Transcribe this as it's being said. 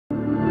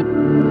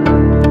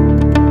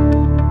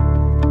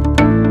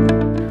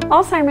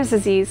Alzheimer's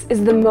disease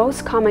is the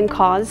most common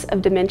cause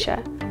of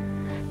dementia.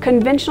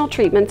 Conventional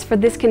treatments for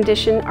this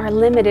condition are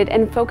limited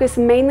and focus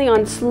mainly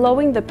on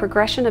slowing the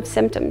progression of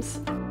symptoms.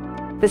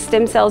 The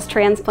Stem Cells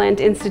Transplant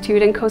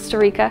Institute in Costa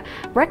Rica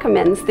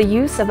recommends the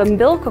use of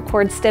umbilical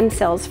cord stem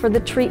cells for the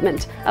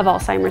treatment of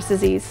Alzheimer's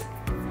disease.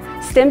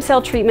 Stem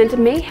cell treatment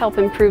may help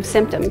improve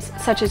symptoms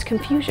such as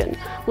confusion,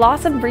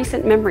 loss of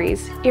recent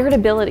memories,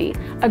 irritability,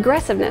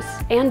 aggressiveness,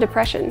 and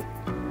depression.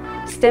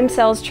 Stem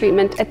cells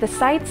treatment at the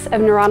sites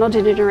of neuronal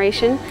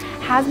degeneration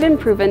has been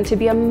proven to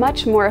be a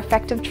much more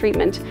effective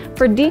treatment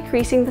for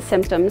decreasing the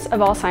symptoms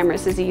of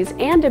Alzheimer's disease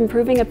and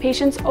improving a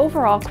patient's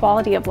overall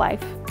quality of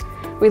life.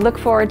 We look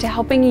forward to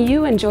helping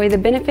you enjoy the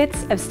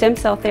benefits of stem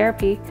cell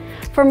therapy.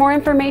 For more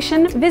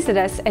information, visit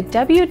us at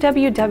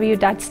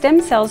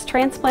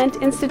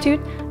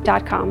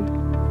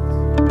www.stemcellstransplantinstitute.com.